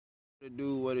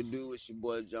What it do? It's your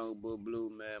boy Jungle Book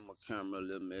Blue, man. My camera a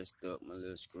little messed up, my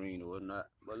little screen or whatnot.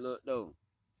 But look though,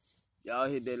 y'all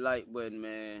hit that like button,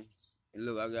 man. And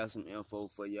look, I got some info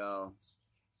for y'all.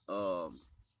 Um,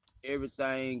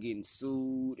 Everything getting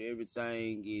sued,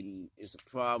 everything getting it's a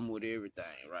problem with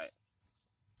everything, right?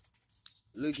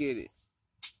 Look at it.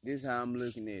 This how I'm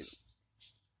looking at it.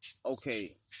 Okay,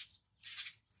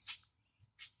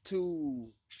 to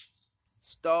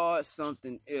start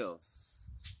something else,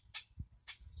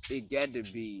 it got to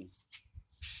be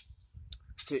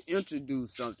to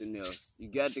introduce something else. You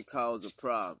got to cause a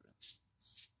problem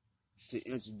to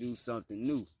introduce something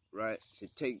new, right? To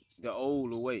take the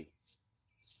old away.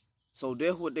 So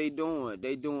that's what they doing.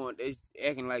 They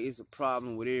acting like it's a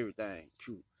problem with everything.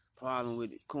 Problem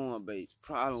with the Coinbase,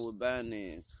 problem with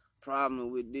Binance,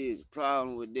 problem with this,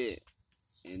 problem with that.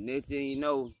 And next thing you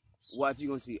know, what you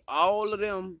gonna see all of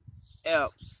them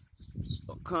apps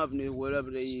or companies,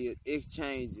 whatever they is,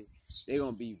 exchanges, they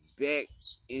gonna be back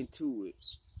into it.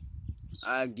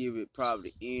 I give it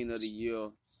probably end of the year.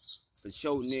 For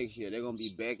sure next year, they're gonna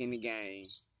be back in the game.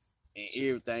 And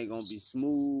everything gonna be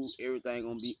smooth, everything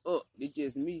gonna be up. It's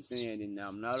just me saying it now.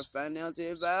 I'm not a financial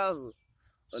advisor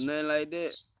or nothing like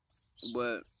that.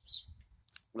 But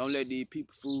don't let these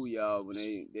people fool y'all when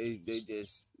they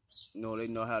just they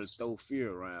know how to throw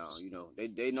fear around.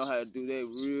 They know how to do that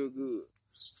real good.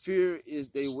 Fear is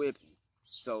their weapon.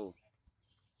 So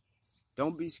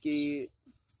don't be scared.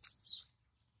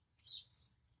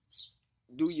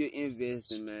 Do your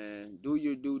investing, man. Do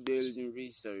your due diligence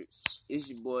research. It's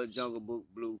your boy Jungle Book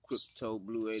Blue, Crypto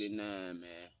Blue 89, man.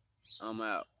 I'm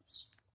out.